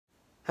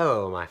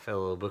Hello my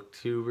fellow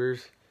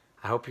booktubers.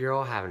 I hope you're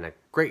all having a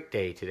great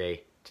day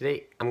today.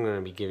 Today I'm going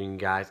to be giving you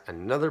guys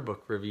another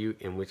book review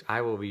in which I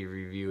will be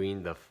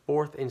reviewing the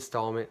fourth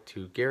installment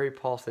to Gary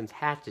Paulsen's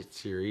Hatchet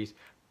series,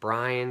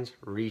 Brian's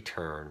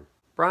Return.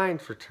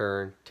 Brian's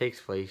Return takes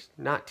place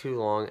not too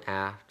long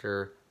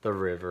after the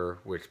river,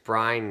 which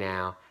Brian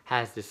now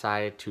has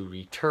decided to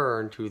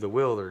return to the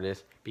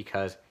wilderness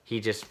because he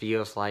just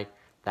feels like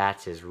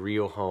that's his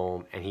real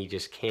home and he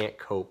just can't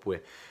cope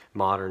with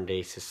modern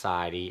day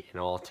society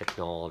and all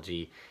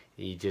technology.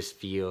 He just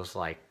feels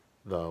like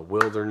the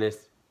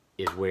wilderness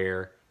is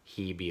where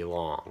he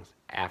belongs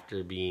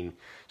after being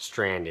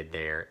stranded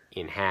there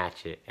in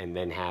Hatchet and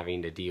then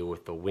having to deal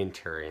with the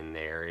winter in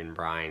there in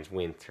Brian's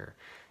winter.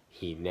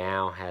 He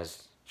now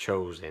has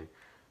chosen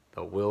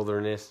the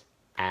wilderness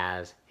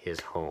as his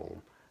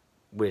home,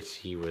 which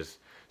he was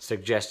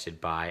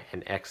suggested by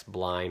an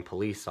ex-blind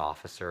police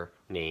officer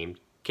named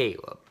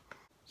Caleb.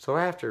 So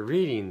after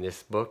reading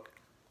this book,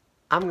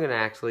 I'm going to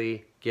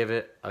actually give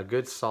it a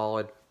good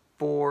solid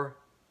 4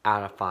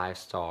 out of 5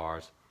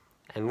 stars.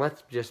 And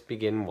let's just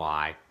begin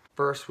why.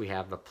 First, we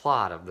have the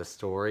plot of the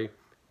story.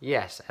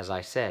 Yes, as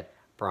I said,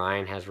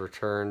 Brian has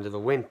returned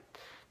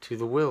to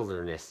the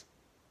wilderness.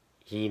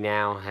 He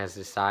now has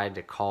decided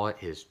to call it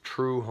his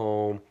true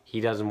home. He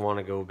doesn't want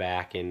to go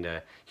back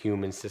into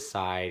human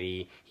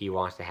society. He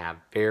wants to have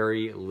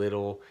very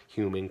little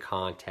human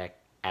contact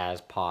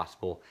as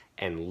possible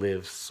and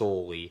live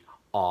solely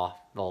off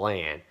the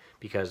land,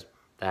 because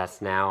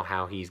that's now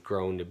how he's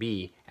grown to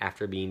be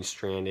after being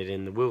stranded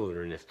in the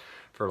wilderness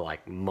for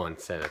like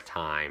months at a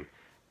time.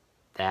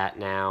 That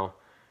now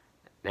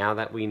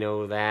that we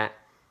know that,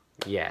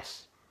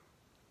 yes,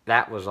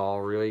 that was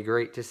all really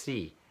great to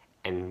see.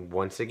 And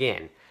once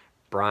again,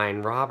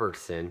 Brian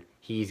Robertson,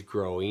 he's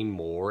growing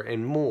more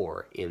and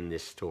more in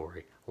this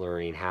story,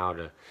 learning how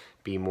to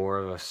be more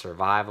of a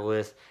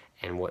survivalist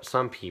and what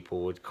some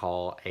people would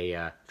call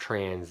a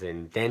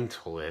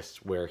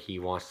transcendentalist, where he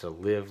wants to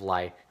live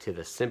life to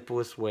the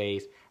simplest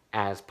ways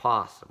as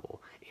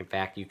possible. In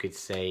fact, you could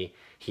say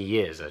he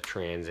is a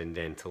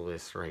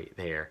transcendentalist right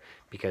there,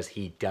 because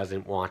he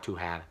doesn't want to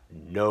have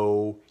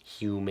no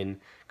human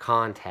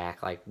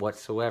contact like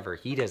whatsoever.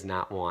 He does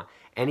not want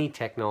any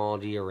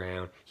technology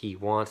around. He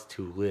wants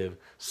to live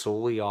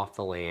solely off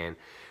the land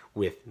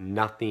with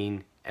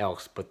nothing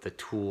else but the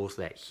tools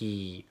that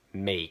he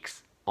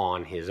makes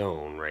on his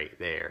own right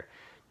there.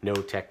 No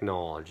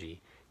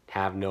technology,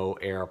 have no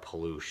air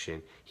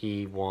pollution.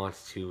 He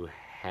wants to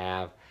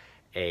have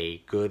a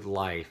good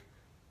life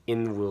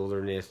in the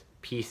wilderness,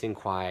 peace and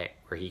quiet,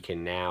 where he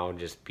can now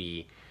just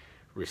be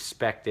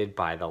respected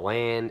by the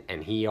land,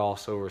 and he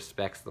also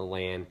respects the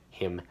land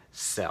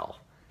himself.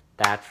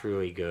 That's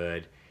really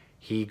good.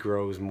 He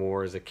grows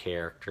more as a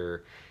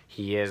character.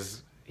 He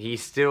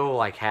still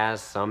like has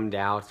some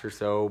doubts or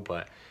so,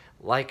 but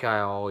like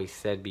I always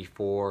said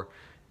before,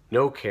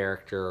 no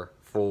character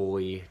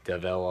fully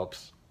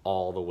develops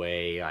all the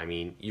way. I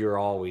mean, you're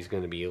always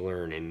going to be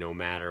learning no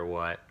matter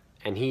what.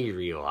 And he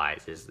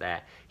realizes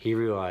that. He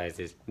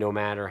realizes no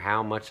matter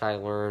how much I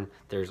learn,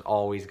 there's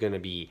always going to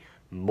be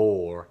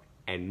more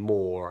and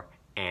more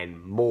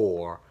and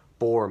more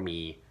for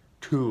me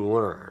to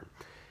learn.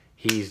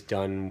 He's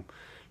crafted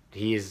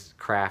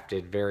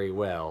very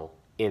well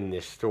in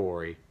this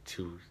story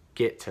to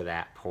get to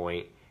that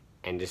point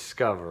and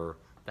discover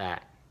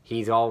that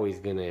he's always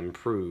going to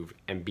improve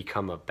and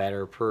become a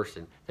better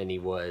person than he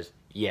was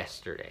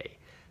yesterday.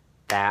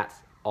 That's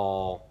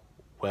all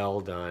well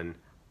done.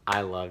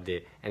 I loved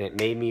it, and it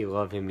made me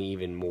love him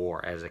even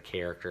more as a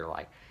character.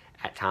 Like,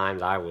 at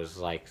times I was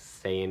like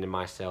saying to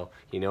myself,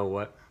 you know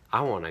what? I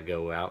want to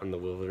go out in the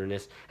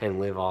wilderness and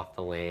live off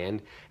the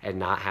land and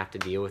not have to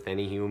deal with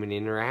any human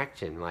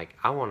interaction. Like,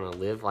 I want to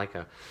live like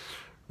a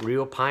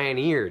real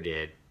pioneer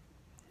did.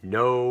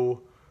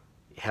 No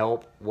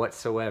help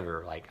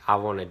whatsoever. Like, I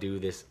want to do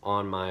this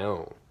on my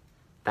own.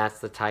 That's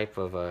the type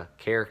of a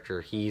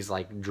character he's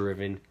like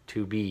driven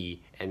to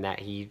be, and that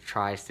he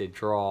tries to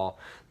draw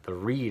the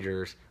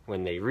readers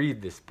when they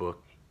read this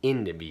book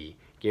into be.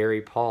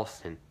 Gary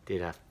Paulsen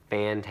did a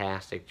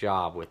fantastic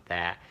job with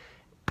that,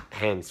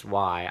 hence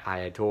why I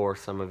adore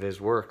some of his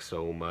work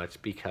so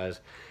much, because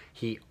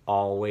he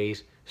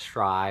always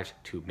strives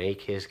to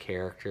make his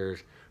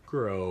characters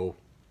grow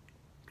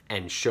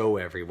and show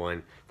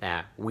everyone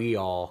that we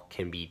all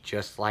can be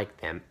just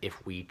like them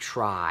if we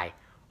try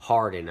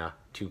hard enough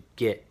to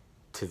get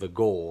to the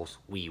goals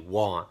we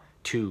want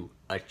to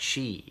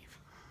achieve.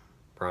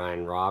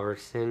 Brian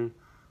Robertson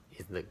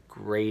is the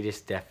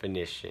greatest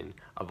definition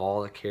of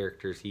all the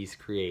characters he's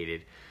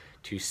created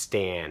to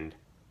stand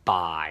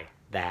by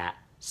that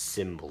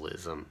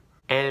symbolism.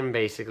 And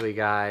basically,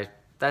 guys,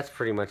 that's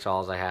pretty much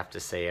all I have to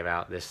say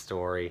about this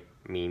story.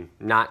 I mean,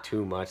 not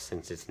too much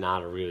since it's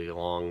not a really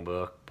long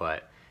book,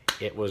 but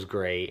it was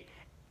great.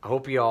 I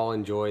hope you all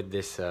enjoyed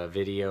this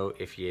video.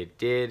 If you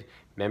did,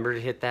 remember to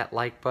hit that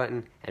like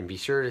button and be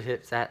sure to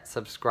hit that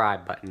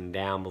subscribe button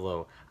down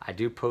below. I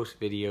do post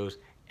videos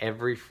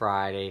every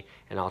Friday,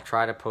 and I'll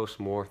try to post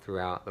more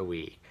throughout the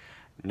week.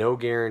 No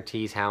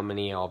guarantees how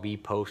many I'll be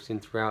posting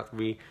throughout the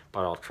week,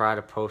 but I'll try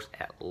to post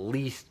at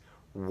least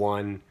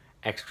one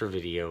extra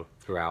video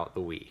throughout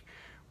the week.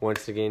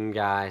 Once again,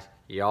 guys,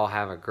 y'all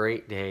have a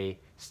great day,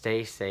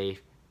 stay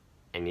safe,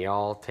 and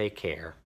y'all take care.